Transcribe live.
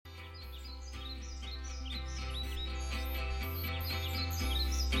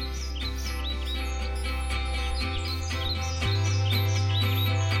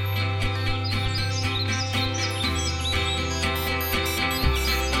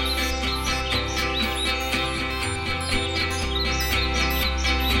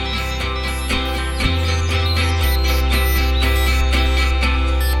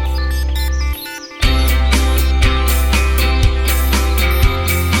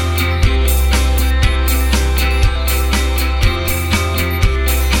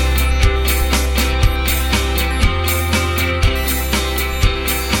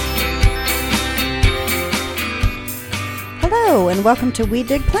and welcome to We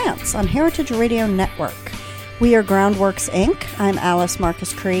Dig Plants on Heritage Radio Network. We are Groundworks, Inc. I'm Alice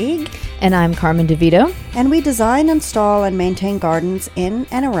Marcus Krieg. And I'm Carmen DeVito. And we design, install, and maintain gardens in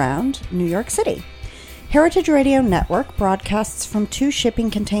and around New York City. Heritage Radio Network broadcasts from 2 shipping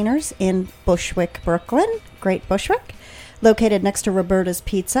containers in Bushwick, Brooklyn, Great Bushwick, located next to Roberta's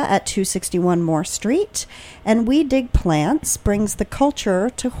Pizza at 261 Moore Street. And We Dig Plants brings the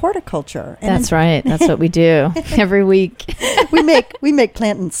culture to horticulture. That's right. That's what we do every week. we make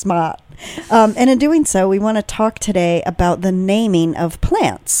planting smart. And in doing so, we want to talk today about the naming of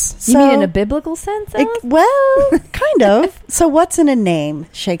plants. You mean in a biblical sense, Alice? Well, kind of. So what's in a name,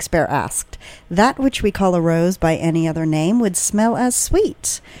 Shakespeare asked. That which we call a rose by any other name would smell as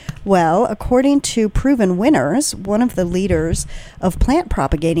sweet. Well, according to Proven Winners, one of the leaders of plant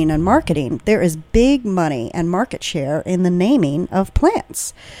propagating and marketing, there is big money and market share in the naming of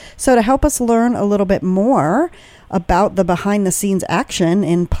plants. So to help us learn a little bit more about the behind-the-scenes action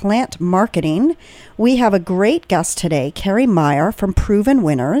in plant marketing, we have a great guest today, Carrie Meyer from Proven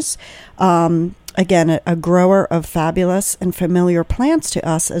Winners. Again, a grower of fabulous and familiar plants to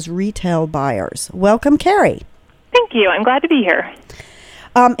us as retail buyers. Welcome, Carrie. Thank you. I'm glad to be here.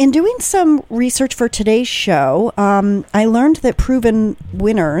 In doing some research for today's show, I learned that Proven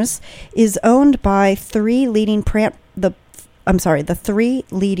Winners is owned by the 3 leading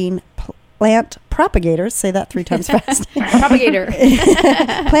plant propagators, say that 3 times fast.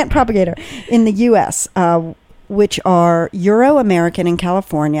 Plant propagator in the U.S., which are Euro American in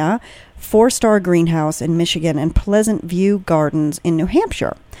California, 4 Star Greenhouse in Michigan, and Pleasant View Gardens in New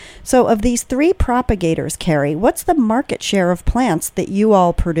Hampshire. So of these 3 propagators, Carrie, what's the market share of plants that you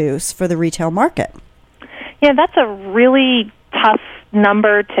all produce for the retail market? Yeah, that's a really tough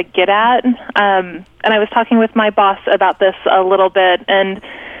number to get at. And I was talking with my boss about this a little bit, and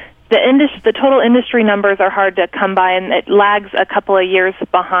the total industry numbers are hard to come by, and it lags a couple of years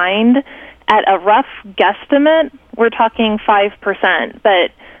behind. At a rough guesstimate, we're talking 5%,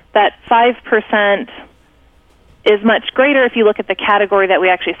 but that 5% is much greater if you look at the category that we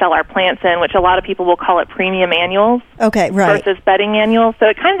actually sell our plants in, which a lot of people will call it premium annuals. Okay, right. Versus bedding annuals. So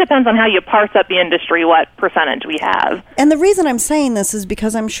it kind of depends on how you parse up the industry, what percentage we have. And the reason I'm saying this is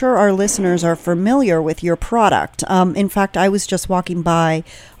because I'm sure our listeners are familiar with your product. In fact, I was just walking by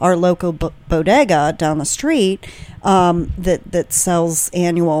our local bodega down the street that sells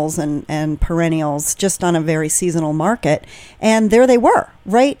annuals and perennials just on a very seasonal market. And there they were,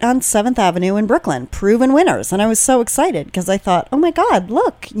 right on 7th Avenue in Brooklyn, Proven Winners. And I was so excited because I thought, oh my God,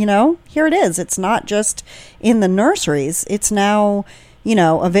 look, here it is. It's not just in the nurseries. It's now,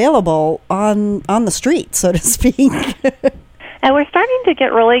 available on the street, so to speak. And we're starting to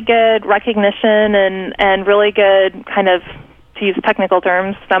get really good recognition and really good kind of, to use technical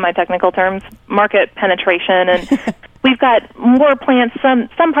terms, semi-technical terms, market penetration. And we've got more plants.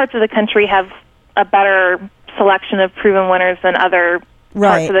 Some parts of the country have a better selection of Proven Winners than other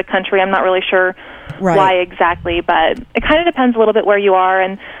parts of the country. I'm not really sure why exactly, but it kind of depends a little bit where you are.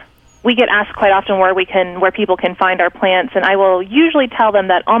 And we get asked quite often where people can find our plants, and I will usually tell them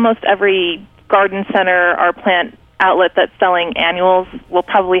that almost every garden center or plant outlet that's selling annuals will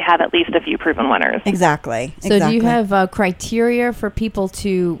probably have at least a few Proven Winners. Exactly. So do you have criteria for people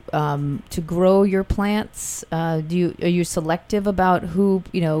to grow your plants? Are you selective about who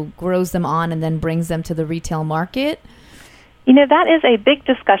grows them on and then brings them to the retail market? That is a big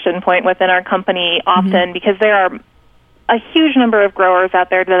discussion point within our company often, because there are a huge number of growers out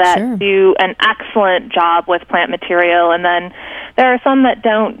there that do an excellent job with plant material, and then there are some that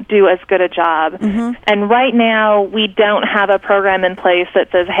don't do as good a job. And right now, we don't have a program in place that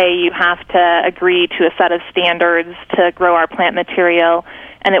says, hey, you have to agree to a set of standards to grow our plant material,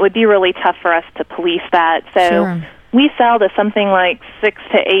 and it would be really tough for us to police that. So we sell to something like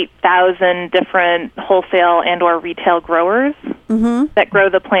 6,000 to 8,000 different wholesale and or retail growers that grow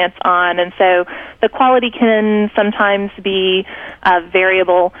the plants on. And so the quality can sometimes be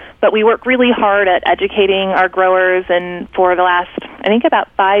variable, but we work really hard at educating our growers. And for the last, I think about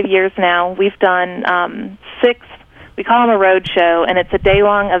 5 years now, we've done 6, we call them a road show, and it's a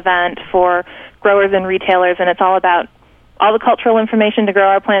day-long event for growers and retailers, and it's all about all the cultural information to grow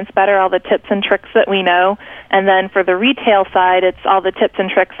our plants better, all the tips and tricks that we know. And then for the retail side, it's all the tips and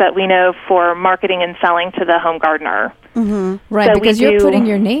tricks that we know for marketing and selling to the home gardener. Right, so because you're putting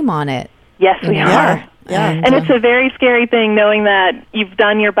your name on it. Yes, we are. Yeah. And it's a very scary thing knowing that you've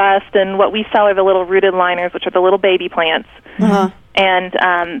done your best, and what we sell are the little rooted liners, which are the little baby plants. And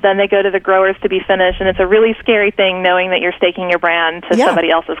then they go to the growers to be finished, and it's a really scary thing knowing that you're staking your brand to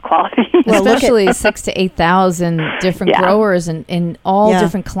somebody else's quality. Well, especially 6,000 to 8,000 different growers in all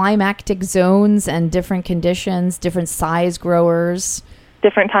different climatic zones and different conditions, different size growers.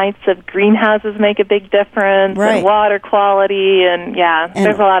 Different types of greenhouses make a big difference, and water quality, and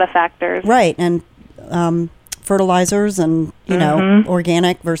there's a lot of factors. Right, and fertilizers and, you know,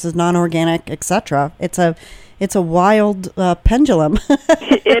 organic versus non-organic, etc. It's a wild pendulum.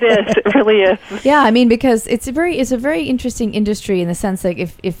 It is. It really is. Yeah, I mean, because it's a very interesting industry in the sense that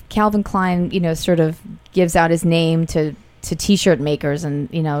if Calvin Klein, you know, sort of gives out his name to T-shirt makers and,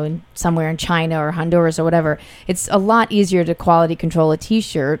 you know, somewhere in China or Honduras or whatever, it's a lot easier to quality control a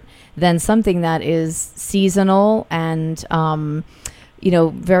T-shirt than something that is seasonal and, you know,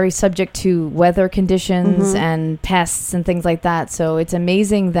 very subject to weather conditions and pests and things like that. So it's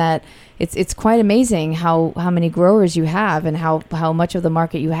amazing that it's quite amazing how many growers you have and how much of the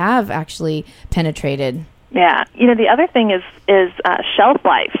market you have actually penetrated. Yeah. You know, the other thing is shelf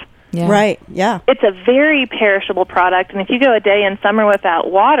life. Yeah. Right, yeah. It's a very perishable product, and if you go a day in summer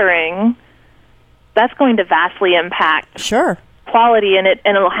without watering, that's going to vastly impact quality, and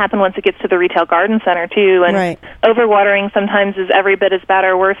it'll happen once it gets to the retail garden center, too. And overwatering sometimes is every bit as bad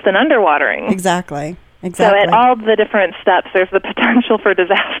or worse than underwatering. Exactly. So at all the different steps, there's the potential for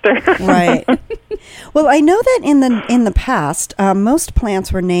disaster. Right. Well, I know that in the past, most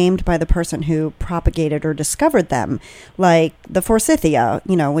plants were named by the person who propagated or discovered them, like the Forsythia,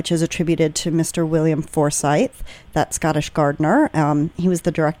 you know, which is attributed to Mr. William Forsyth, that Scottish gardener. He was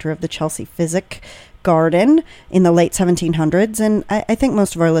the director of the Chelsea Physic Garden in the late 1700s, and I think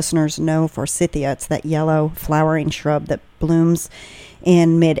most of our listeners know Forsythia. It's that yellow flowering shrub that blooms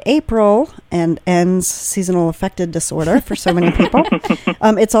in mid-April and ends seasonal affective disorder for so many people.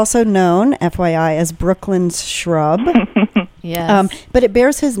 It's also known, FYI, as Brooklyn's shrub. Yes. But it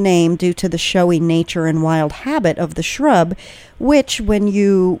bears his name due to the showy nature and wild habit of the shrub, which, when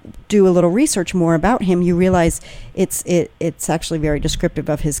you do a little research more about him, you realize it's actually very descriptive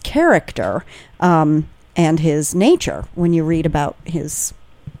of his character and his nature when you read about his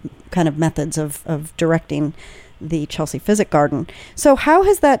kind of methods of directing the Chelsea Physic Garden. So how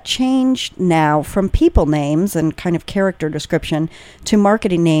has that changed now from people names and kind of character description to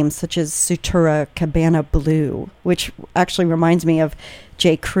marketing names such as Sutura Cabana Blue, which actually reminds me of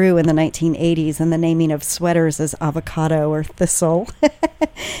J. Crew in the 1980s and the naming of sweaters as avocado or thistle.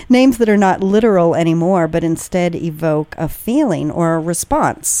 Names that are not literal anymore, but instead evoke a feeling or a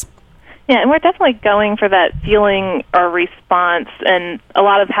response. Yeah, and we're definitely going for that feeling or response, and a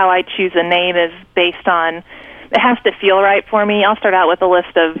lot of how I choose a name is based on it has to feel right for me. I'll start out with a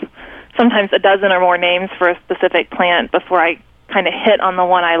list of sometimes a dozen or more names for a specific plant before I kind of hit on the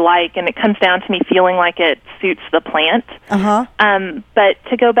one I like, and it comes down to me feeling like it suits the plant. But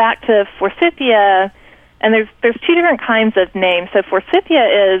to go back to Forsythia, and there's two different kinds of names. So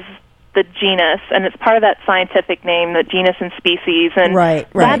Forsythia is the genus, and it's part of that scientific name, the genus and species, and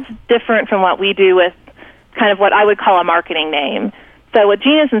that's different from what we do with kind of what I would call a marketing name. So with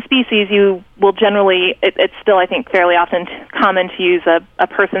genus and species, you will generally, it's still, I think, fairly often common to use a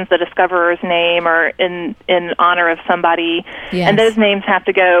person's, the discoverer's name or in honor of somebody. Yes. And those names have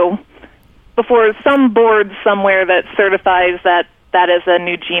to go before some board somewhere that certifies that is a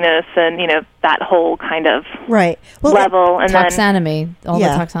new genus and, you know, that whole kind of level. And taxonomy, all the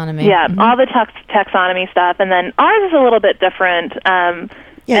taxonomy. Yeah, all the taxonomy stuff. And then ours is a little bit different.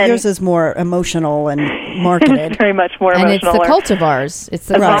 Yeah, yours is more emotional and marketed. It's very much more and emotional. And it's the cultivars. It's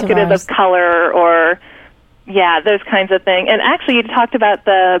the evocative of color or, those kinds of things. And actually, you talked about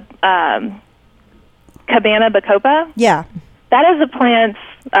the Cabana bacopa. Yeah. That is a plant.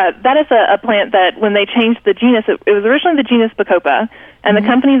 That is a plant that when they changed the genus, it was originally the genus Bacopa, and the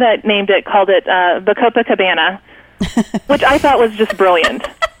company that named it called it Bacopa cabana, which I thought was just brilliant.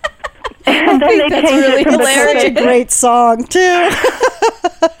 And then they changed it from Such a great song too.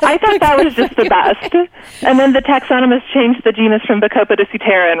 I thought that was just the best. And then the taxonomist changed the genus from Bacopa to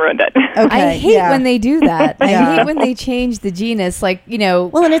Sutera and ruined it. Okay, I hate when they do that. I hate when they change the genus, like, you know,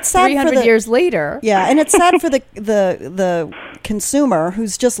 well, and it's sad 300 years later. Yeah, and it's sad for the consumer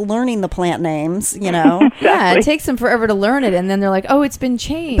who's just learning the plant names, you know. Exactly. Yeah, it takes them forever to learn it, and then they're like, oh, it's been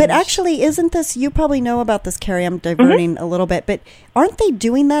changed. But actually, isn't this, you probably know about this, Carrie, I'm diverting a little bit, but aren't they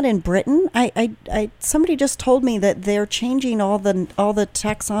doing that in Britain? I somebody just told me that they're changing all the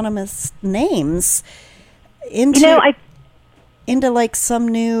taxonomist names into like some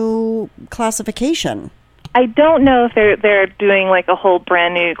new classification. I don't know if they're doing like a whole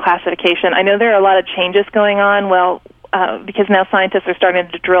brand new classification. I know there are a lot of changes going on. Well, because now scientists are starting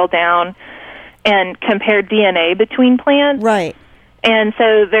to drill down and compare DNA between plants. Right. And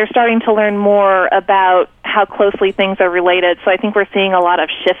so they're starting to learn more about how closely things are related. So I think we're seeing a lot of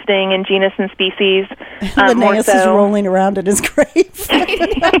shifting in genus and species. Linnaeus is rolling around in his grave.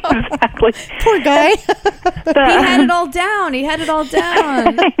 Exactly. Poor guy. He had it all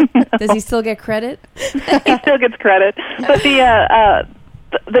down. Does he still get credit? He still gets credit. But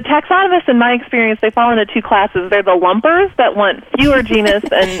the taxonomists, in my experience, they fall into two classes. They're the lumpers that want fewer genus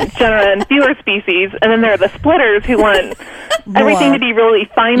and genera and fewer species, and then there are the splitters who want everything to be really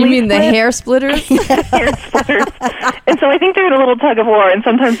finely You mean split. the hair splitters? Hair splitters. And so I think they're in a little tug of war, and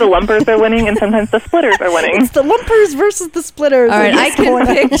sometimes the lumpers are winning, and sometimes the splitters are winning. It's the lumpers versus the splitters. All right, I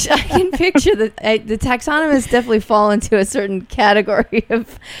can picture the taxonomists definitely fall into a certain category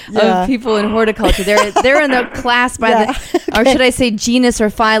of people in horticulture. They're in the class by or should I say genus or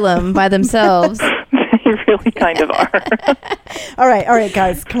phylum by themselves. They really kind of are. All right,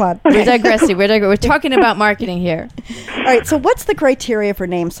 guys, come on. We're digressing. We're talking about marketing here. All right, so what's the criteria for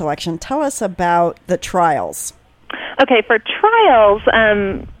name selection? Tell us about the trials. Okay, for trials,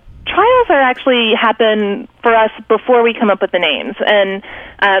 trials are actually happen for us before we come up with the names. And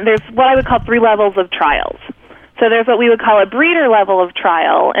there's what I would call 3 levels of trials. So there's what we would call a breeder level of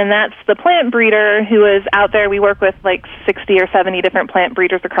trial, and that's the plant breeder who is out there. We work with like 60 or 70 different plant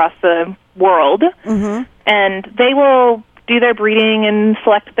breeders across the world, and they will do their breeding and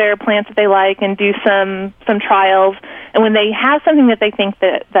select their plants that they like and do some trials. And when they have something that they think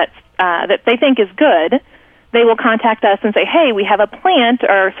that they think is good, they will contact us and say, "Hey, we have a plant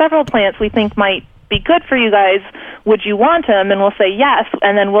or several plants we think might be good for you guys. Would you want them?" And we'll say yes,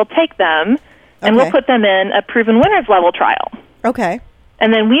 and then we'll take them. And we'll put them in a proven winners level trial. Okay.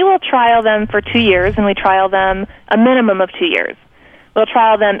 And then we will trial them for 2 years, and we trial them a minimum of 2 years. We'll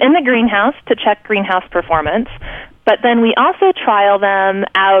trial them in the greenhouse to check greenhouse performance, but then we also trial them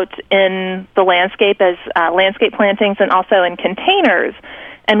out in the landscape as landscape plantings and also in containers.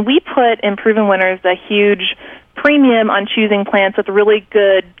 And we put in proven winners a huge premium on choosing plants with really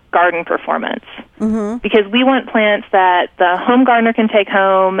good garden performance, because we want plants that the home gardener can take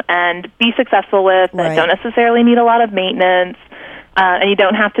home and be successful with, that don't necessarily need a lot of maintenance, and you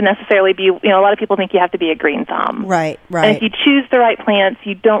don't have to necessarily be, a lot of people think you have to be a green thumb. Right. And if you choose the right plants,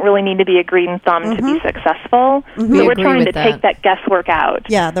 you don't really need to be a green thumb to be successful. So we're trying to take that guesswork out.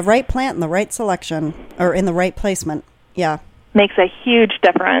 Yeah, the right plant and the right selection, or in the right placement. Yeah. Makes a huge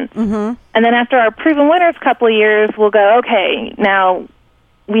difference. And then after our proven winners couple of years, we'll go, okay, now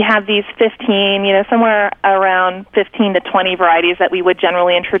we have these 15, somewhere around 15 to 20 varieties that we would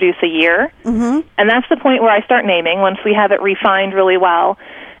generally introduce a year. And that's the point where I start naming, once we have it refined really well.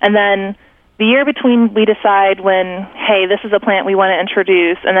 And then the year between, we decide when, hey, this is a plant we want to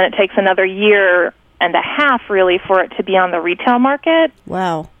introduce, and then it takes another year and a half, really, for it to be on the retail market.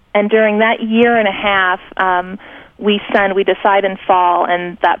 Wow. And during that year and a half, we decide in fall,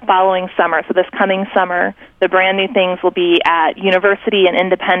 and that following summer, so this coming summer, the brand new things will be at university and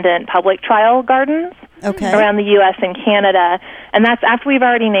independent public trial gardens around the U.S. and Canada. And that's after we've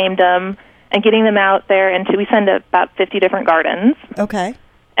already named them and getting them out there. And we send to about 50 different gardens. Okay.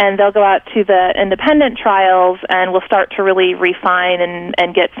 And they'll go out to the independent trials, and we'll start to really refine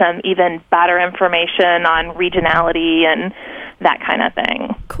and get some even better information on regionality and that kind of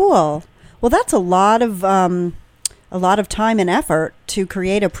thing. Cool. Well, that's a lot of time and effort to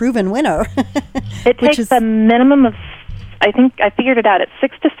create a proven winner. It takes a minimum of, I think I figured it out, it's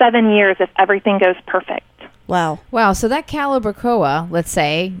 6 to 7 years if everything goes perfect. Wow. So that Calibrachoa, let's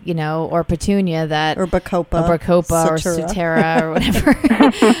say, or Petunia or Bacopa or Sutera or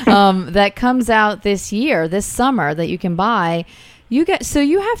whatever, that comes out this summer that you can buy. You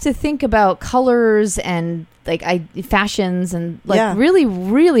have to think about colors and fashions and really,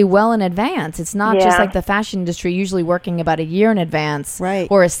 really well in advance. It's not just like the fashion industry usually working about a year in advance,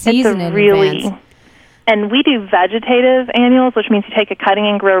 or a season in advance. And we do vegetative annuals, which means you take a cutting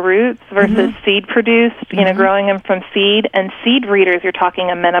and grow roots versus seed produced, growing them from seed. And seed breeders, you're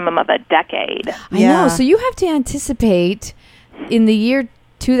talking a minimum of a decade. I know. So you have to anticipate in the year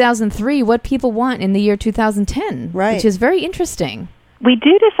 2003 what people want in the year 2010, which is very interesting. We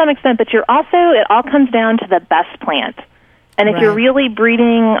do to some extent, but it all comes down to the best plant. And if you're really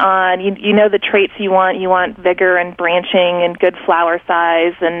breeding on, the traits you want vigor and branching and good flower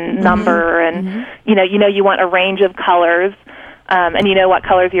size and number, and you want a range of colors, and you know what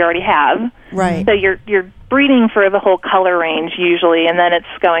colors you already have. Right. So you're breeding for the whole color range usually, and then it's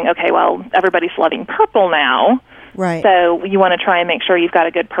going, okay, well, everybody's loving purple now. Right. So you want to try and make sure you've got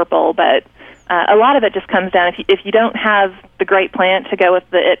a good purple, but a lot of it just comes down, if you don't have the great plant to go with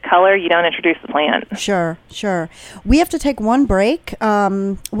the it color, you don't introduce the plant. Sure. We have to take one break.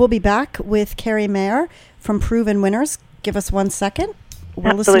 We'll be back with Carrie Mayer from Proven Winners give us 1 second?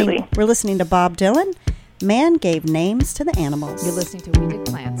 Absolutely. We're listening to Bob Dylan. Man gave names to the animals. You're listening to We Dig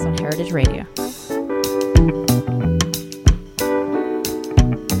Plants on Heritage Radio.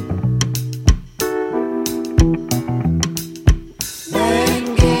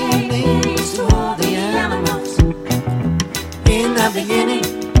 Man gave names to all the animals. In the beginning,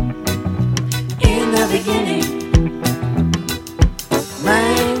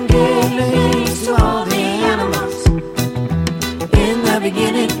 man gave names to all the animals. In the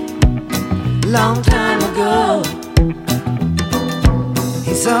beginning, long time ago,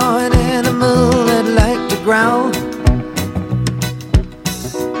 he saw an animal that liked to growl,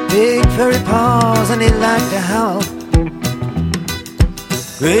 big furry paws, and he liked to howl.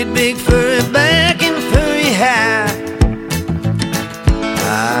 Great big furry back and furry hair.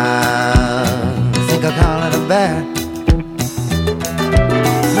 I think I'll call it a bear.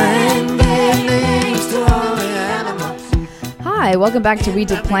 Man gave names to all the animals. Hi, welcome back to We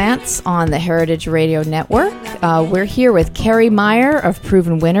Dig Plants on the Heritage Radio Network. We're here with Carrie Meyer of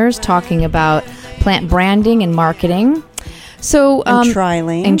Proven Winners talking about plant branding and marketing. So, and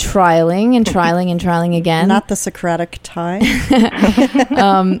trialing. And trialing again. Not the Socratic tie.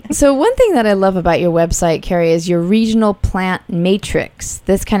 So one thing that I love about your website, Carrie, is your regional plant matrix.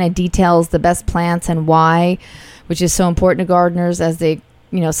 This kind of details the best plants and why, which is so important to gardeners as they,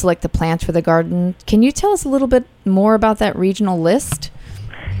 select the plants for the garden. Can you tell us a little bit more about that regional list?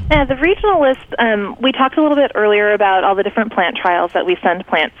 Yeah, the regional list, we talked a little bit earlier about all the different plant trials that we send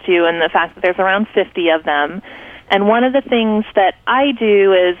plants to and the fact that there's around 50 of them. And one of the things that I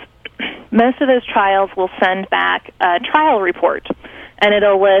do is most of those trials will send back a trial report, and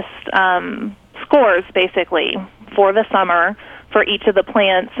it'll list scores, basically, for the summer for each of the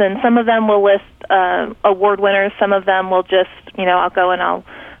plants. And some of them will list award winners. Some of them will just, I'll go and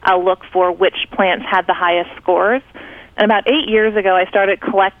I'll look for which plants had the highest scores. And about 8 years ago, I started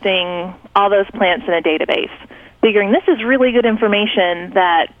collecting all those plants in a database, figuring this is really good information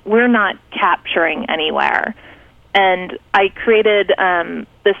that we're not capturing anywhere. And I created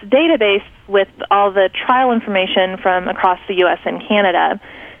this database with all the trial information from across the U.S. and Canada,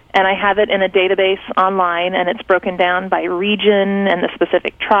 and I have it in a database online, and it's broken down by region and the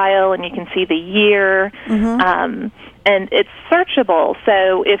specific trial, and you can see the year, and it's searchable.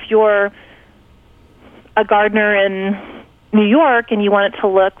 So if you're a gardener in New York and you want it to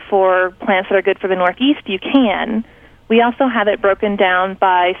look for plants that are good for the Northeast, you can. We also have it broken down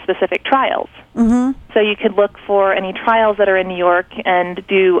by specific trials. So you could look for any trials that are in New York and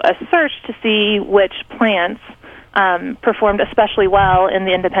do a search to see which plants performed especially well in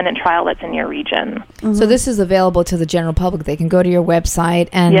the independent trial that's in your region. So this is available to the general public. They can go to your website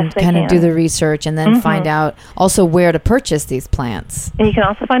and kind of do the research and then find out also where to purchase these plants. And you can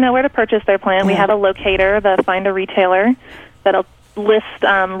also find out where to purchase their plant. We have a locator, the Find a Retailer, that'll list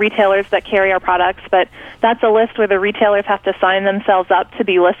retailers that carry our products, but that's a list where the retailers have to sign themselves up to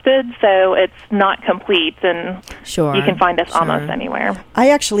be listed, so it's not complete, and you can find us almost anywhere. I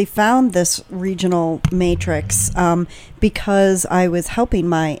actually found this regional matrix because I was helping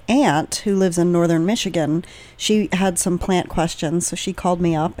my aunt who lives in northern Michigan. She had some plant questions, so she called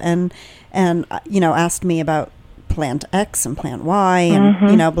me up and asked me about plant X and plant Y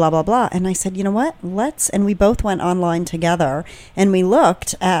and, blah, blah, blah. And I said, you know what, and we both went online together and we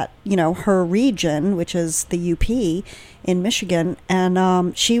looked at, her region, which is the UP in Michigan.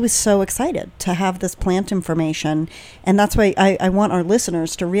 And she was so excited to have this plant information. And that's why I want our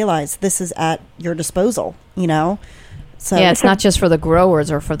listeners to realize this is at your disposal, So yeah, it's not just for the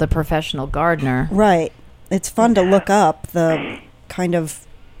growers or for the professional gardener. Right. It's fun to look up the kind of,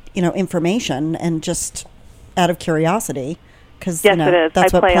 information and just out of curiosity, because it is.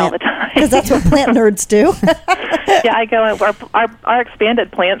 That's I what play plant, all the time. Because that's what plant nerds do. Yeah, I go. Our expanded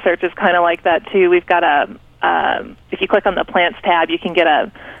plant search is kind of like that too. We've got if you click on the plants tab, you can get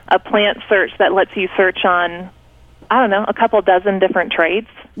a plant search that lets you search on, a couple dozen different traits.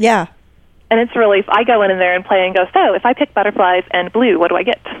 Yeah. And it's really, I go in there and play and go, so if I pick butterflies and blue, what do I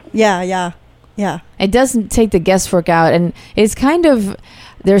get? Yeah. It doesn't take the guesswork out, and it's kind of,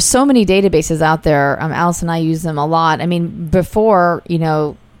 there's so many databases out there. Alice and I use them a lot. I mean, before,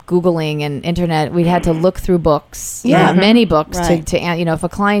 Googling and internet, we had to look through books, many books to if a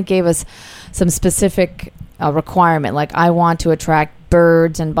client gave us some specific requirement, like I want to attract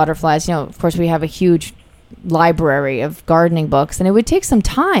birds and butterflies, of course we have a huge library of gardening books, and it would take some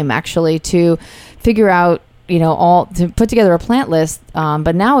time actually to figure out, to put together a plant list.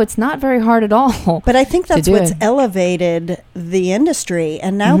 But now it's not very hard at all. But I think that's what's elevated the industry.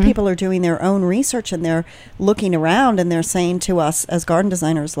 And now people are doing their own research and they're looking around and they're saying to us as garden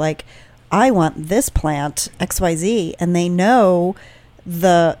designers, like, I want this plant XYZ, and they know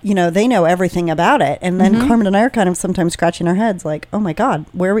they know everything about it. And then Carmen and I are kind of sometimes scratching our heads like, oh my God,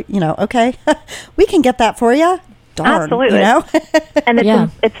 where okay, we can get that for you. Darn, absolutely. And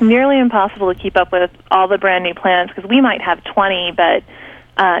it's nearly impossible to keep up with all the brand new plants because we might have 20, but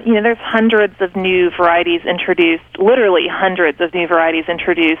there's hundreds of new varieties introduced, literally hundreds of new varieties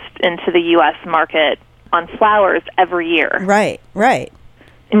introduced into the U.S. market on flowers every year. Right.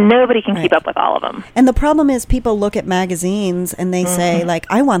 And nobody can keep up with all of them. And the problem is people look at magazines and they say, like,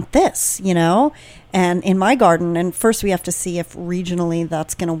 I want this, and in my garden, and first we have to see if regionally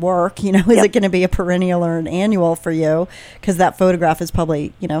that's going to work. Is it going to be a perennial or an annual for you? Because that photograph is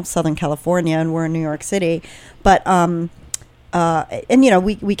probably, Southern California and we're in New York City. But,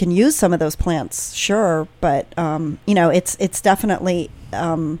 we can use some of those plants, sure. But, it's definitely...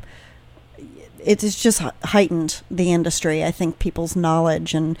 it has just heightened the industry. I think people's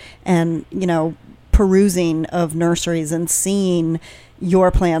knowledge and perusing of nurseries and seeing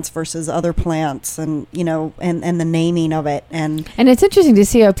your plants versus other plants and and the naming of it and it's interesting to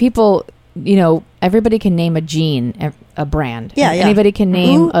see how people everybody can name a gene, a brand. Yeah. Anybody can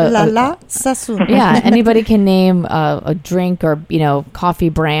name Sassoon. Yeah, anybody can name a drink or coffee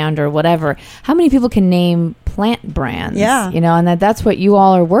brand or whatever. How many people can name plant brands? Yeah, and that's what you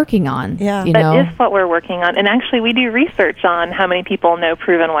all are working on. Yeah, that is what we're working on. And actually, we do research on how many people know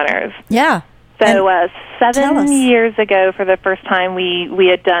proven winners. Yeah. So 7 years ago, for the first time, we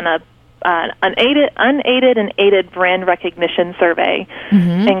had done unaided and aided brand recognition survey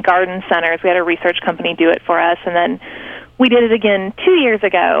in garden centers. We had a research company do it for us, and then we did it again 2 years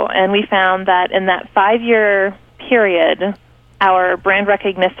ago, and we found that in that 5-year period, our brand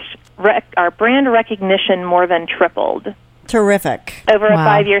recognition more than tripled. Terrific. Over a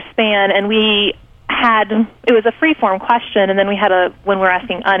 5-year span, and it was a free-form question, and then when we're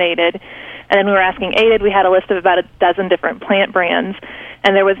asking unaided, and then we were asking aided, we had a list of about a dozen different plant brands,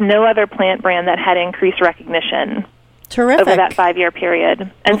 and there was no other plant brand that had increased recognition. Terrific. Over that 5-year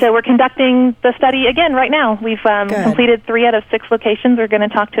period. And so we're conducting the study again right now. We've completed 3 out of 6 locations. We're going to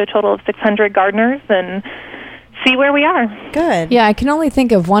talk to a total of 600 gardeners and see where we are. Good. Yeah, I can only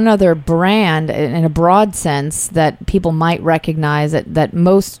think of one other brand in a broad sense that people might recognize, that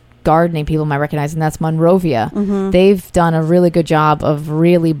most gardening people might recognize, and that's Monrovia. They've done a really good job of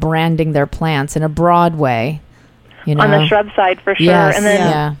really branding their plants in a broad way. On the shrub side, for sure. Yes, and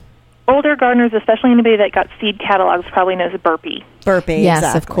then older gardeners, especially anybody that got seed catalogs, probably knows Burpee. Yes,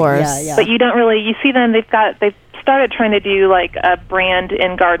 exactly. of course. Yeah. But you don't really, you see them, they've started trying to do like a brand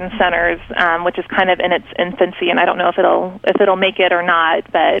in garden centers, which is kind of in its infancy, and I don't know if it'll make it or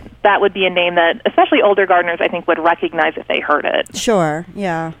not, but that would be a name that especially older gardeners, I think, would recognize if they heard it. Sure,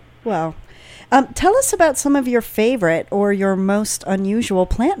 yeah. Well, tell us about some of your favorite or your most unusual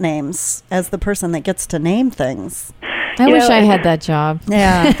plant names as the person that gets to name things. I wish I had that job.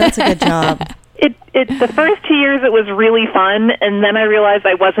 Yeah, that's a good job. The first 2 years it was really fun, and then I realized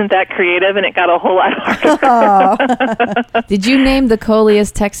I wasn't that creative, and it got a whole lot harder. Did you name the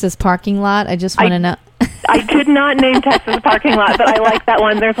Coleus Texas parking lot? I just want to know. I did not name Texas parking lot, but I like that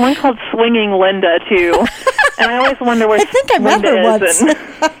one. There's one called Swinging Linda too, and I always wonder where I think I met Linda her is once. and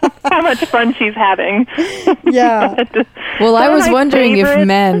how much fun she's having. Yeah. Well, I was wondering if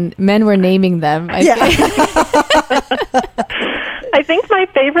men were naming them. I think my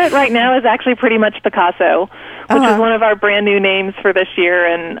favorite right now is actually pretty much Picasso, which is one of our brand new names for this year,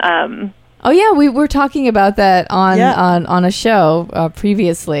 and. Oh yeah, we were talking about that on a show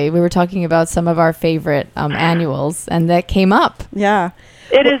previously. We were talking about some of our favorite annuals, and that came up. Yeah.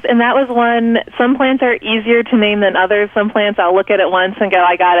 It is, and that was one. Some plants are easier to name than others. Some plants I'll look at it once and go,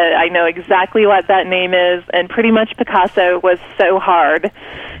 I got it. I know exactly what that name is. And pretty much Picasso was so hard.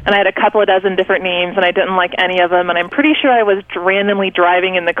 And I had a couple of dozen different names, and I didn't like any of them. And I'm pretty sure I was randomly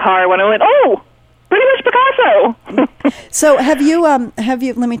driving in the car when I went, oh, pretty much Picasso. So have you,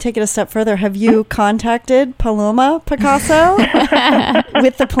 let me take it a step further. Have you contacted Paloma Picasso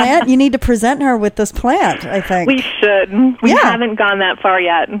with the plant? You need to present her with this plant, I think. We should. We haven't gone that far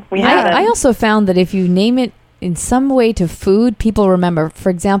yet. We haven't. I also found that if you name it in some way to food, people remember.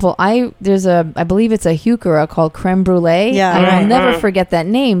 For example, I believe it's a heuchera called creme brulee. Yeah, and I'll never forget that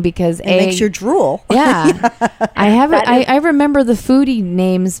name because it makes you drool. Yeah, I remember the foodie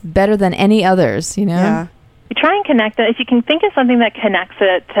names better than any others. Yeah. You try and connect it. If you can think of something that connects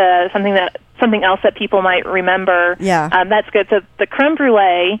it to something else that people might remember, that's good. So the creme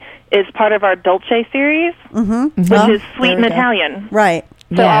brulee is part of our Dolce series, which is sweet in Italian. Right.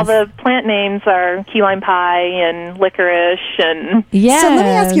 So all Yes. the plant names are key lime pie and licorice and... Yes. So let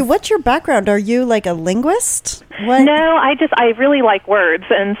me ask you, what's your background? Are you like a linguist? What? No, I really like words,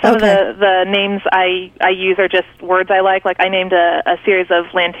 and some Okay. of the names I use are just words I like. Like I named a series of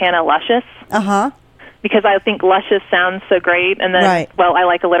Lantana Luscious Uh-huh. because I think luscious sounds so great, and then, Right. well, I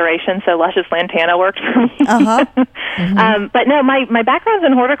like alliteration, so Luscious Lantana worked for me. Uh-huh. But no, my background's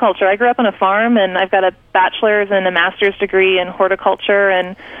in horticulture. I grew up on a farm, and I've got a bachelor's and a master's degree in horticulture,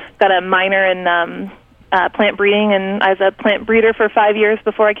 and got a minor in plant breeding, and I was a plant breeder for 5 years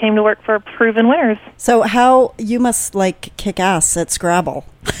before I came to work for Proven Winners. So how you must like kick ass at Scrabble.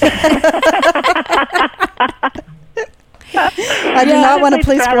 I do not want to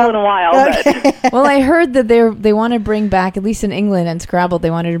play Scrabble in a while. But Well, I heard that they want to bring back, at least in England and Scrabble,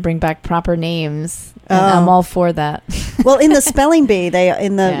 they wanted to bring back proper names. And I'm all for that. Well, in the spelling bee, Yeah.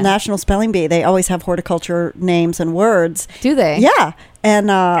 National Spelling Bee, they always have horticulture names and words. Do they? Yeah, and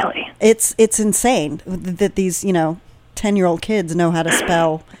Really? it's insane that these 10-year-old kids know how to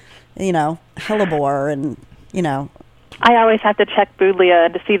spell hellebore and I always have to check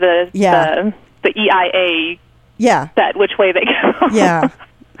Boodlia to see the Yeah. the EIA yeah set which way they go. yeah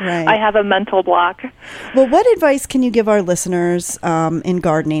right. I have a mental block. Well, what advice can you give our listeners in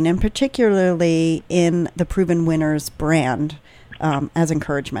gardening, and particularly in the Proven Winners brand, as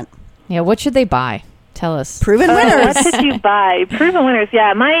encouragement? Yeah, what should they buy? Tell us. Proven Winners. What should you buy? Proven Winners.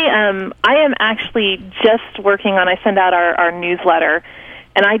 Yeah, I am actually just working on. I send out our newsletter,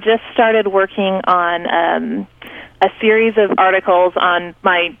 and I just started working on a series of articles on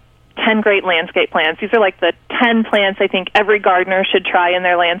my 10 great landscape plants. These are like the 10 plants I think every gardener should try in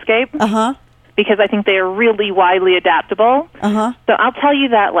their landscape Uh-huh. because I think they are really widely adaptable. Uh-huh. So I'll tell you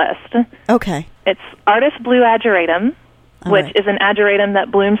that list. Okay. It's Artis Blue Ageratum, All which right. is an ageratum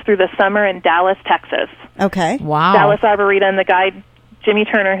that blooms through the summer in Dallas, Texas. Okay. Wow. Dallas Arboretum, the guy Jimmy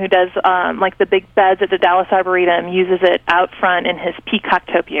Turner, who does like the big beds at the Dallas Arboretum, uses it out front in his peacock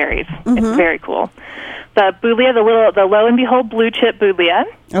topiaries. It's very cool. The Buddleia, the lo and behold blue chip Buddleia,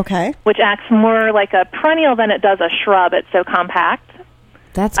 Okay. which acts more like a perennial than it does a shrub. It's so compact.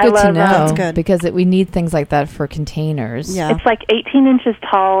 That's I good to love- know. That's good. Because we need things like that for containers. Yeah. It's like 18 inches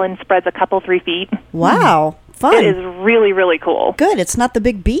tall and spreads a couple 3 feet. Wow. Fun. It is really, really cool. Good. It's not the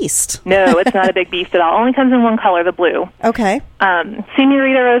big beast. No, it's not a big beast at all. Only comes in one color, the blue. Okay.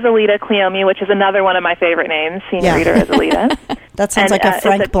 Senorita Rosalita Cleome, which is another one of my favorite names, Senorita Rosalita. That sounds And, like a it's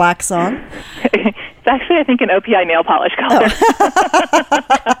Frank a- Black song. It's actually, I think, an OPI nail polish color.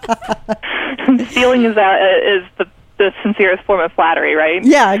 Stealing is the sincerest form of flattery, right?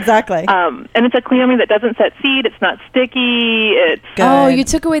 Yeah, exactly. And it's a Cleome that doesn't set seed. It's not sticky. It's Good. Oh, you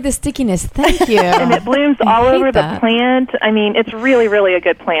took away the stickiness. Thank you. and it blooms I all hate over that. the plant. I mean, it's really, really a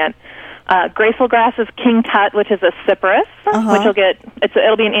good plant. Graceful grass is King Tut, which is a cypress, which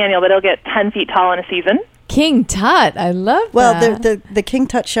it'll be an annual, but it'll get 10 feet tall in a season. King Tut. I love Well, that. the King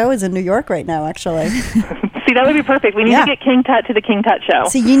Tut show is in New York right now, actually. See, that would be perfect. We need Yeah. to get King Tut to the King Tut show.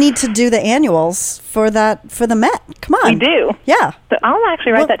 See, you need to do the annuals for the Met. Come on. We do. Yeah. So I'll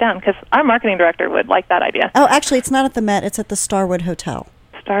actually write Well- that down because our marketing director would like that idea. Oh, actually, it's not at the Met. It's at the Starwood Hotel.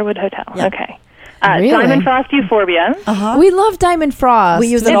 Starwood Hotel. Yeah. Okay. Really? Diamond Frost Euphorbia. Uh-huh. We love Diamond Frost. We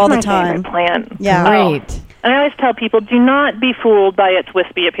use it It's all the my time. favorite plant. Yeah. Great. And I always tell people, do not be fooled by its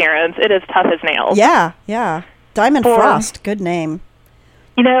wispy appearance. It is tough as nails. Yeah, yeah. Diamond For- Frost. Good name.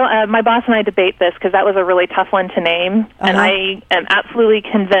 You know, my boss and I debate this because that was a really tough one to name, and Uh-huh. I am absolutely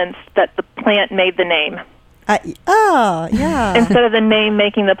convinced that the plant made the name Yeah. instead of the name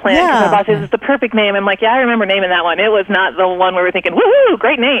making the plant. 'Cause Yeah. my boss says it's the perfect name. I'm like, yeah, I remember naming that one. It was not the one where we're thinking, woohoo,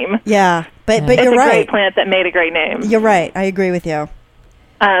 great name. Yeah. But It's you're a right. great plant that made a great name. You're right. I agree with you.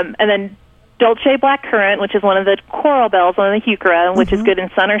 And then Dolce Blackcurrant, which is one of the coral bells, one of the heuchera, which is good in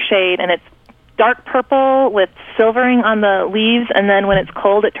sun or shade, and it's dark purple with silvering on the leaves, and then when it's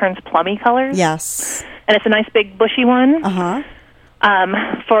cold, it turns plummy colors. Yes. And it's a nice big bushy one. Uh-huh.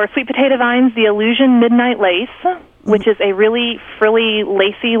 For sweet potato vines, the Illusion Midnight Lace, which is a really frilly,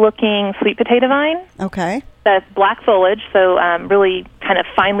 lacy-looking sweet potato vine. Okay. That's black foliage, so really kind of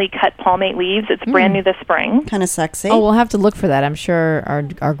finely cut palmate leaves. It's brand new this spring. Kind of sexy. Oh, we'll have to look for that. I'm sure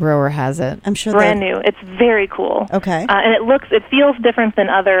our grower has it. I'm sure Brand new. It's very cool. Okay. And it feels different than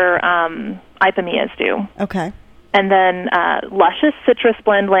other Ipomoeas do. Okay. And then Luscious Citrus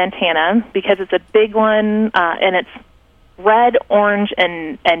Blend Lantana, because it's a big one, and it's red, orange,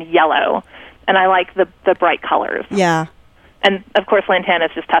 and yellow. And I like the bright colors. Yeah. And, of course, Lantana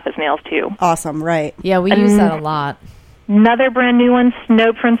is just tough as nails, too. Awesome. Right. Yeah, we use that a lot. Another brand new one,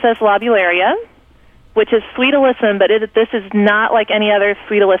 Snow Princess Lobularia, which is Sweet Alyssum, but this is not like any other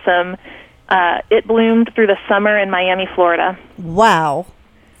Sweet Alyssum. It bloomed through the summer in Miami, Florida. Wow.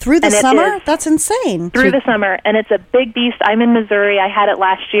 Through the And it summer? is- That's insane. Through the summer, and it's a big beast. I'm in Missouri. I had it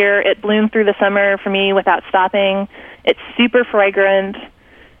last year. It bloomed through the summer for me without stopping. It's super fragrant.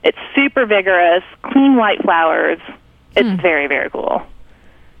 It's super vigorous, clean white flowers. It's very, very cool.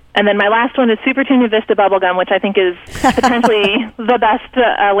 And then my last one is Supertunia Vista Bubblegum, which I think is potentially the best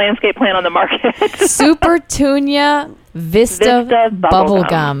landscape plant on the market. Supertunia Vista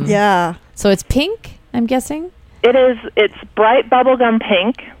Bubblegum. Yeah. So it's pink, I'm guessing? It's bright bubblegum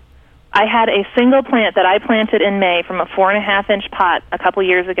pink. I had a single plant that I planted in May from a 4.5-inch pot a couple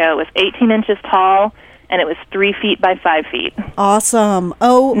years ago. It was 18 inches tall, and it was 3 feet by 5 feet. Awesome.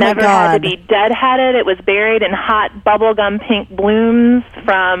 Oh, Never my God. had to be deadheaded. It was buried in hot bubblegum pink blooms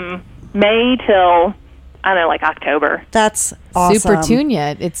from May till, I don't know, like October. That's awesome.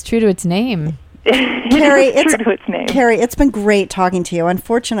 Supertunia. It's true to its name. Carrie, It's true to its name. Carrie, it's been great talking to you.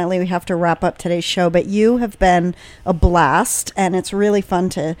 Unfortunately, we have to wrap up today's show, but you have been a blast, and it's really fun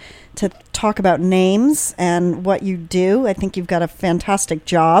to talk about names and what you do. I think you've got a fantastic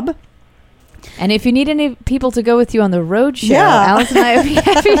job. And if you need any people to go with you on the road show, Yeah. Alex and I would be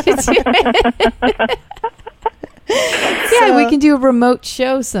happy to do it. Yeah, we can do a remote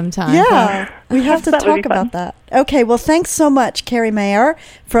show sometime. Yeah, we have to That would be talk fun. about that. Okay, well, thanks so much, Carrie Mayer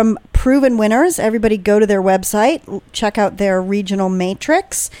from Proven Winners. Everybody go to their website, check out their regional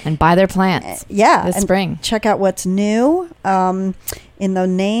matrix. And buy their plants. Yeah, This and spring. check out what's new in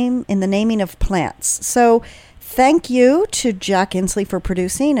the naming of plants. So, thank you to Jack Inslee for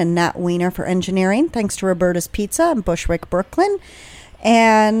producing and Nat Weiner for engineering. Thanks to Roberta's Pizza in Bushwick, Brooklyn.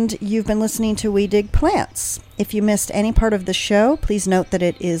 And you've been listening to We Dig Plants. If you missed any part of the show, please note that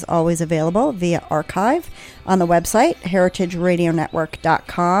it is always available via archive on the website,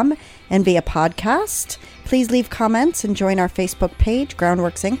 heritageradionetwork.com, and via podcast. Please leave comments and join our Facebook page,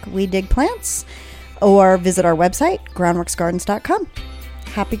 Groundworks Inc. We Dig Plants, or visit our website, groundworksgardens.com.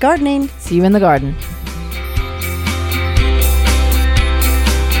 Happy gardening. See you in the garden.